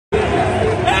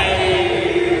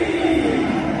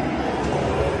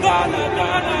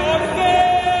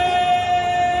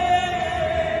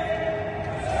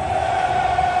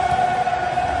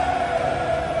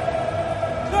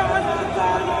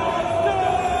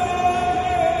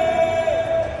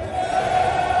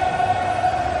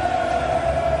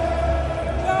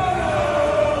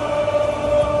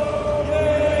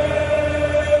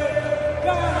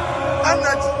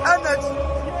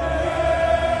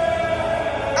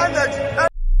Hello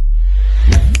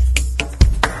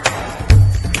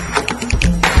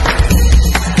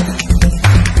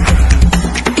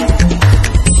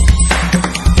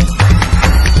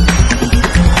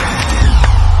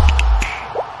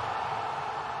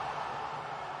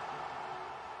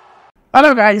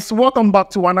guys, welcome back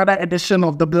to another edition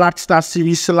of the Black Star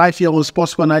series live here on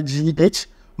Sports Corner GH.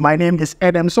 My name is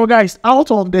Adam. So guys,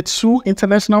 out of the 2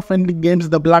 international friendly games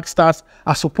the Black Stars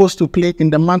are supposed to play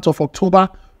in the month of October,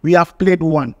 we have played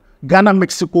one.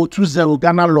 Ghana-Mexico 2-0,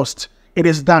 Ghana lost. It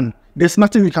is done. There's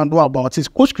nothing we can do about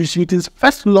it. Coach Chris Hughton's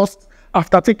first loss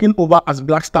after taking over as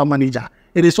Black Star manager.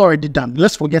 It is already done.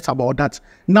 Let's forget about that.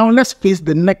 Now let's face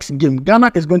the next game.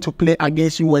 Ghana is going to play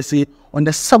against USA on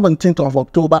the 17th of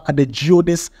October at the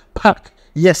Kudus Park.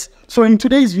 Yes, so in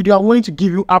today's video, I'm going to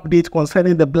give you updates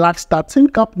concerning the Black Star Team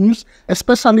Cup news,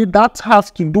 especially that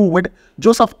has to do with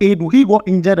Joseph Aidoo. He got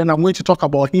injured and I'm going to talk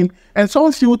about him and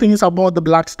some few things about the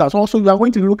Black Stars. Also, we are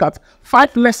going to look at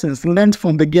 5 lessons learned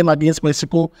from the game against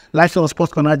Mexico, live on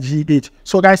Sports Corner GH.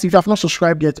 So guys, if you have not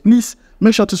subscribed yet, please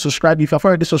make sure to subscribe. If you have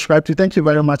already subscribed, thank you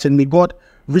very much and may God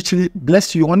richly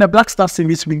bless you. On the Black Star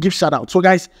series, we give shout out. So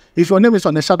guys, if your name is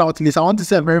on the shout out list, I want to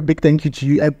say a very big thank you to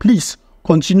you and please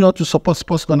continue to support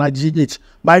Sports Corner GH.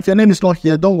 But if your name is not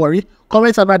here, don't worry.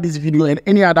 Comment under this video and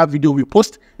any other video we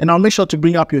post, and I'll make sure to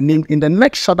bring up your name in the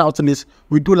next shout out list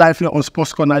we do live here on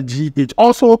Sports Corner GH.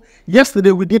 Also,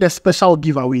 yesterday we did a special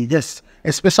giveaway. Yes,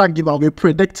 a special giveaway.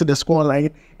 Predict the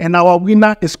scoreline, and our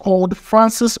winner is called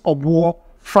Francis Obuo.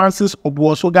 Francis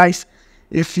Obuo. So guys,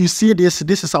 if you see this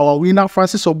is our winner,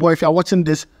 Francis Obuo. If you are watching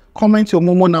this, comment your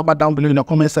Momo number down below in the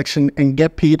comment section and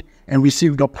get paid and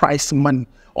receive your prize money.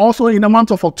 Also, in the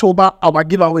month of October, our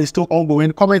giveaway is still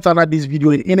ongoing. Comment under this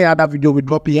video and any other video we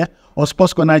drop here on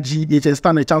Sports Corner GH and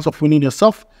stand a chance of winning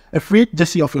yourself a free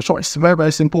jersey of your choice. Very,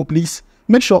 very simple. Please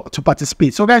make sure to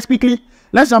participate. So guys, quickly,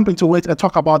 let's jump into it and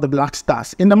talk about the Black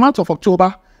Stars. In the month of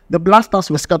October, the Black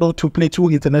Stars were scheduled to play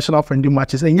 2 international friendly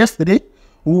matches. And yesterday,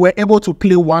 we were able to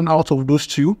play 1 out of those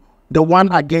 2. The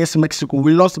one against Mexico,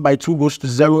 we lost by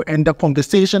 2-0, and the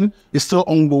conversation is still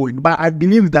ongoing. But I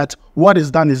believe that what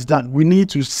is done is done. We need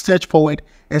to search forward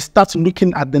and start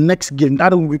looking at the next game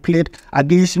that will be played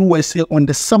against USA on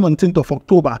the 17th of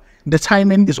October. The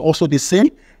timing is also the same,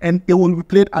 and it will be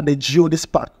played at the Kudus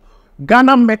Park.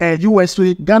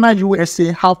 Ghana-USA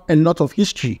have a lot of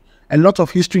history. A lot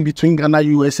of history between Ghana and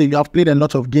USA. You have played a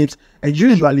lot of games, and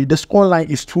usually the scoreline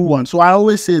is 2-1. So I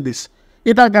always say this.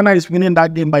 Either Ghana is winning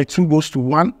that game by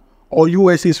 2-1 or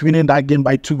USA is winning that game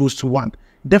by 2-1.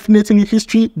 Definitely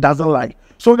history doesn't lie.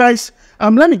 So guys,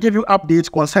 let me give you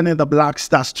updates concerning the Black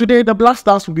Stars. Today, the Black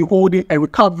Stars will be holding a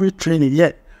recovery training.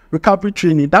 Yeah, recovery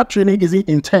training. That training isn't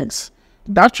intense.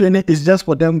 That training is just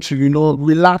for them to,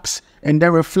 relax and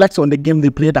then reflect on the game they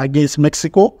played against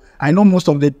Mexico. I know most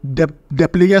of the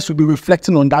players will be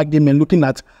reflecting on that game and looking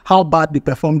at how bad they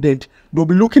performed it. They'll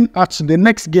be looking at the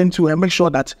next game too and make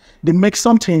sure that they make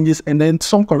some changes and then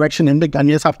some correction and make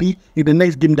Ghanaians happy in the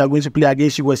next game they're going to play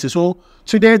against USA. So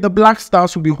today, the Black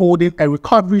Stars will be holding a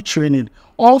recovery training.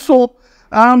 Also,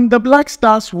 the Black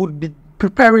Stars would be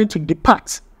preparing to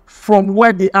depart from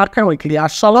where they are currently at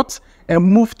Charlotte and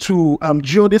move to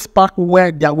Kudus Park,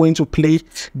 where they are going to play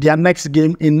their next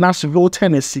game in Nashville,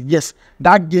 Tennessee. Yes,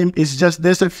 that game is just,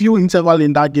 there's a few interval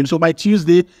in that game. So by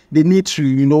Tuesday, they need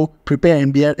to, prepare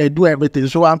and do everything.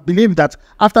 So I believe that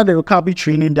after the recovery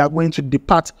training, they are going to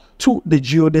depart to the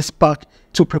Kudus Park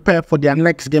to prepare for their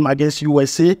next game against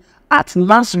USA at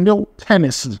Nashville,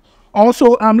 Tennessee.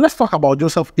 Also, let's talk about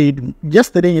Joseph Aidoo.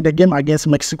 Yesterday in the game against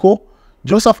Mexico,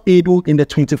 Joseph Aidoo in the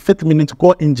 25th minute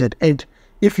got injured. And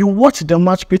if you watch the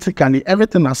match critically,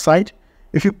 everything aside,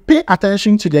 if you pay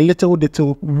attention to the little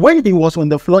detail, when he was on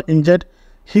the floor injured,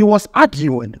 he was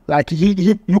arguing. Like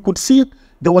you could see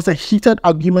there was a heated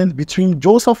argument between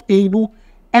Joseph Aidoo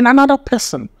and another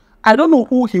person. I don't know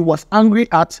who he was angry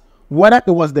at, whether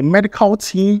it was the medical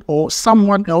team or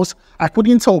someone else. I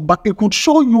couldn't tell, but it could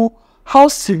show you how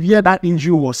severe that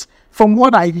injury was. From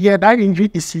what I hear, that injury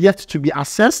is yet to be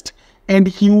assessed, and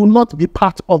he will not be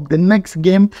part of the next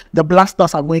game the Black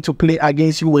Stars are going to play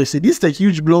against USA. This is a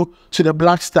huge blow to the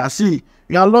Black Stars. See,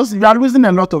 we are losing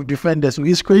a lot of defenders.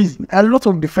 It's crazy. A lot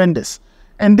of defenders.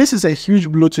 And this is a huge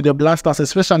blow to the Black Stars,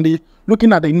 especially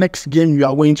looking at the next game you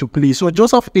are going to play. So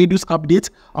Joseph Aidoo's update,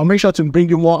 I'll make sure to bring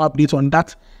you more updates on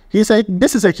that. He said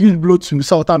this is a huge blow to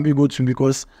Southern Bigo too,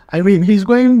 because I mean he's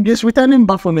returning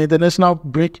back from the international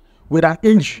break with an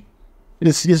injury.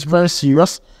 It's very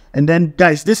serious. And then,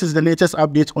 guys, this is the latest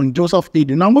update on Joseph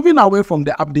Aidoo. Now, moving away from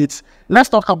the updates, let's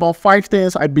talk about 5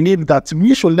 things I believe that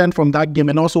we should learn from that game,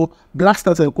 and also Black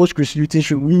Stars and Coach Chris Hughton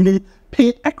should really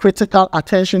pay a critical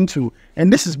attention to.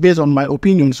 And this is based on my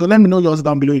opinion. So let me know yours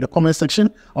down below in the comment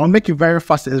section. I'll make it very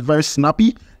fast. It's very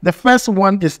snappy. The first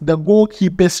one is the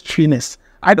goalkeepers trainers.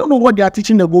 I don't know what they are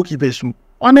teaching the goalkeepers to.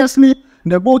 Honestly,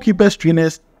 the goalkeepers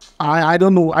trainers, I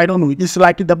don't know. It's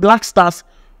like the Black Stars.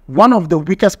 One of the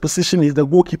weakest positions is the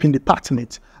goalkeeping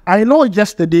department. I know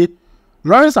yesterday,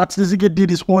 Lawrence Atizige did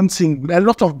his own thing, a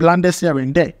lot of blunders here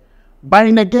and there. But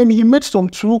in the game, he made some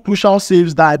 2 crucial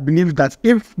saves that I believe that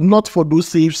if not for those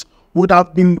saves, would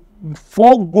have been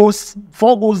 4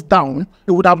 goals down,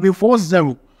 it would have been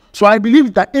 4-0. So I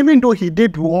believe that even though he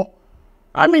did well,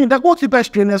 I mean, the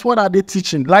goalkeepers trainers, what are they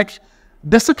teaching? Like,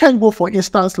 the second goal, for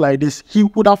instance, like this, he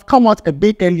would have come out a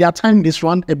bit earlier, timed this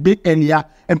run a bit earlier,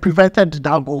 and prevented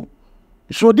that goal.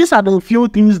 So these are the few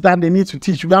things that they need to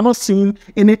teach. We are not seeing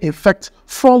any effect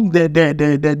from the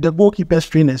goalkeepers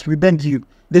trainers. We bend you.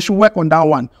 They should work on that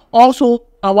one. Also,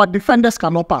 our defenders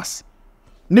cannot pass.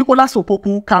 Nicolas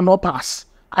Opoku cannot pass.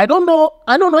 I don't know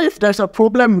if there's a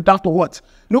problem with that or what.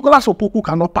 Nicolas Opoku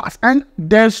cannot pass, and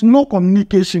there's no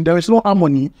communication. There is no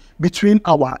harmony between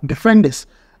our defenders.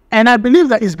 And I believe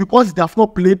that it's because they have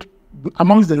not played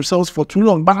amongst themselves for too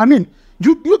long. But I mean,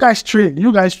 you guys train.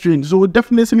 So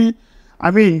definitely,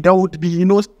 I mean, there would be,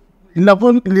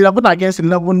 11 against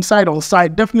 11, side on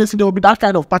side. Definitely there will be that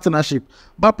kind of partnership.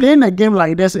 But playing a game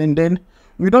like this and then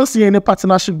we don't see any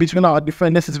partnership between our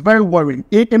defenders, it's very worrying.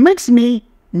 It makes me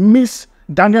miss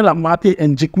Daniel Amartey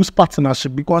and Djiku's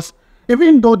partnership, because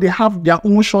even though they have their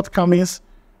own shortcomings,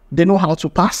 they know how to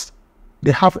pass.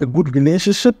 They have a good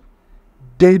relationship.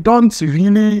 They don't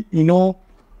really,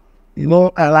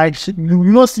 like,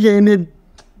 you don't see any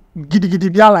giddy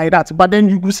like that. But then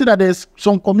you will see that there's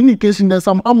some communication, there's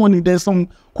some harmony, there's some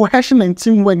cohesion and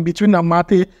teamwork between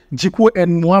Amartey, Djiku,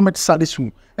 and Mohamed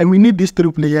Salisu. And we need these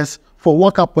 3 players for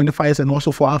World Cup qualifiers and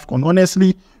also for AFCON.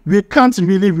 Honestly, we can't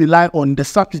really rely on the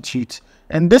substitute.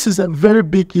 And this is a very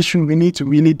big issue we need to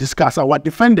really discuss. Our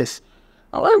defenders.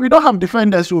 We don't have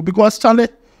defenders, because, Charlie,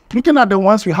 looking at the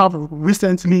ones we have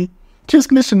recently,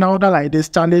 Kingsley Schlinder like this,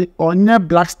 Charlie, on near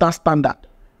Black Star standard.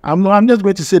 I'm just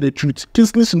going to say the truth.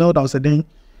 Kingsley Schlinder was saying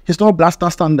he's not Black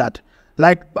Star standard.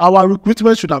 Like, our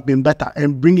recruitment should have been better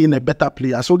and bring in a better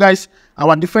player. So, guys,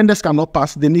 our defenders cannot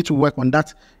pass. They need to work on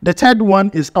that. The third one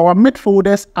is our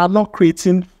midfielders are not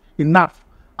creating enough.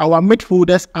 Our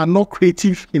midfielders are not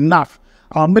creative enough.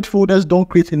 Our midfielders don't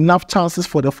create enough chances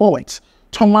for the forwards.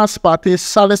 Thomas Partey,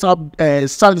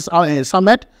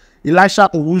 Samet, Elisha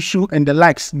Owusu, and the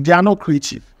likes, they are not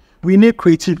creative. We need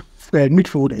creative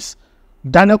midfielders.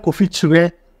 Daniel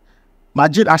Kofi,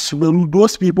 Majid Ashwelu,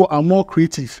 those people are more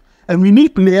creative. And we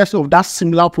need players of that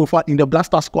similar profile in the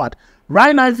Blaster squad.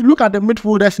 Right now, if you look at the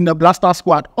midfielders in the Blaster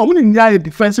squad, only are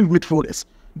defensive midfielders.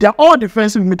 They are all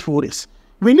defensive midfielders.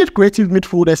 We need creative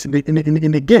midfielders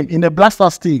in the game, in the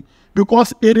Blasters team,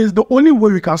 because it is the only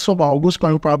way we can solve our goal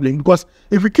scoring problem. Because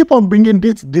if we keep on bringing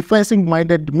these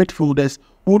defensive-minded midfielders,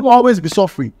 we will always be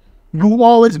suffering. You will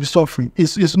always be suffering.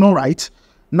 It's not right.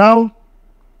 Now,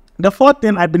 the fourth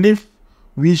thing I believe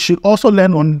we should also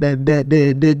learn on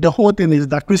the whole thing is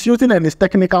that Chris Hughton and his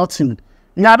technical team.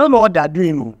 Yeah, I don't know what they are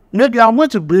doing. Maybe I'm going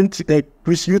to bring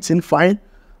Chris Hughton, fine,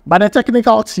 but the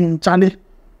technical team, Charlie,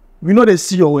 we know they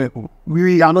see your work.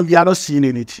 We are not seeing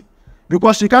anything,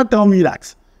 because you can't tell me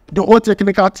that the whole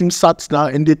technical team sat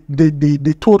down and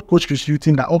they told Coach Chris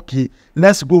Hughton that, okay,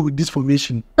 let's go with this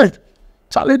formation. Hey,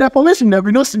 Charlie, the formation there,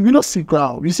 we not see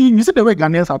crowd. You see the way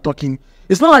Ghanaians are talking.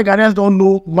 It's not like Ghanaians don't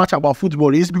know much about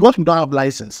football. It's because we don't have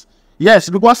license. Yes,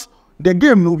 because the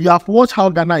game, we have watched how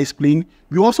Ghana is playing.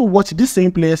 We also watch these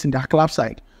same players in their club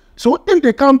side. So if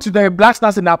they come to the Black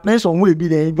Stars and they're playing some way,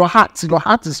 your heart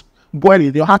is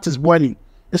boiling. Your heart is boiling.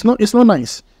 It's not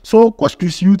nice. So Coach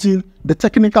Chris Hughton, the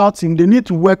technical team, they need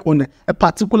to work on a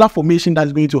particular formation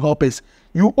that's going to help us.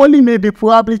 You only maybe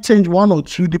probably change 1 or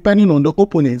 2 depending on the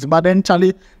opponents. But then,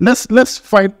 Charlie, let's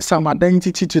find some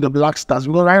identity to the Black Stars,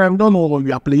 because right now we don't know what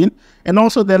we are playing. And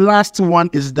also the last one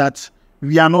is that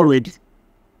we are not ready.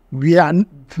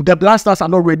 The Black Stars are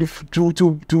not ready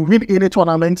to win any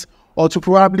tournament or to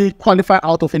probably qualify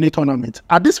out of any tournament.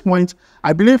 At this point,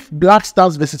 I believe Black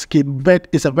Stars versus Cape Verde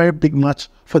is a very big match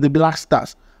for the Black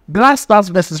Stars. Black Stars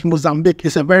versus Mozambique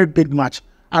is a very big match.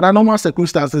 Under normal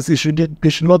circumstances, it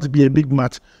should not be a big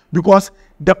match, because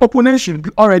the opponent should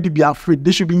already be afraid.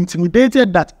 They should be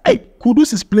intimidated that, hey,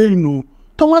 Kudus is playing, no.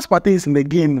 Thomas Partey is in the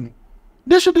game.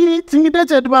 They should be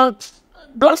intimidated, but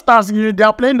Black Stars, they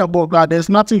are playing the ball. There's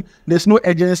nothing, there's no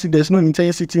urgency, there's no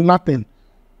intensity, nothing.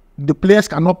 the players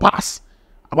cannot pass.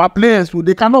 Our players,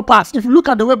 they cannot pass. If you look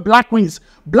at the way Black Wings,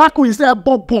 they're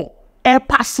ball, air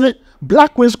passing.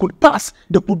 Black Wings could pass.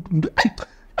 They could.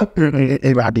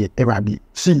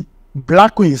 See,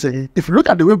 Black Wings, if you look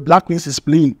at the way Black Wings is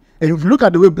playing, and if you look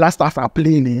at the way Black Stars are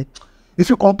playing, if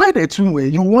you compare the two,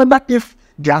 you wonder if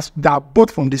they are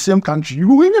both from the same country.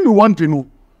 You really want to know.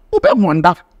 You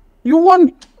wonder. You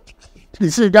want. You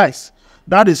see, guys,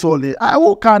 that is all. I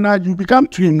hope you become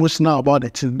too emotional about the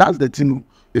thing. That's the thing.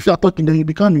 If you are talking, then you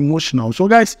become emotional. So,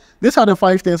 guys, these are the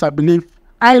 5 things I believe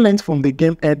I learned from the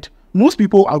game, and most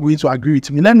people are going to agree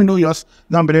with me. Let me know yours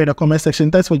down below in the comment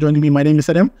section. Thanks for joining me. My name is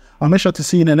Adam. I'll make sure to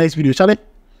see you in the next video. Shall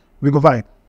we go vibe?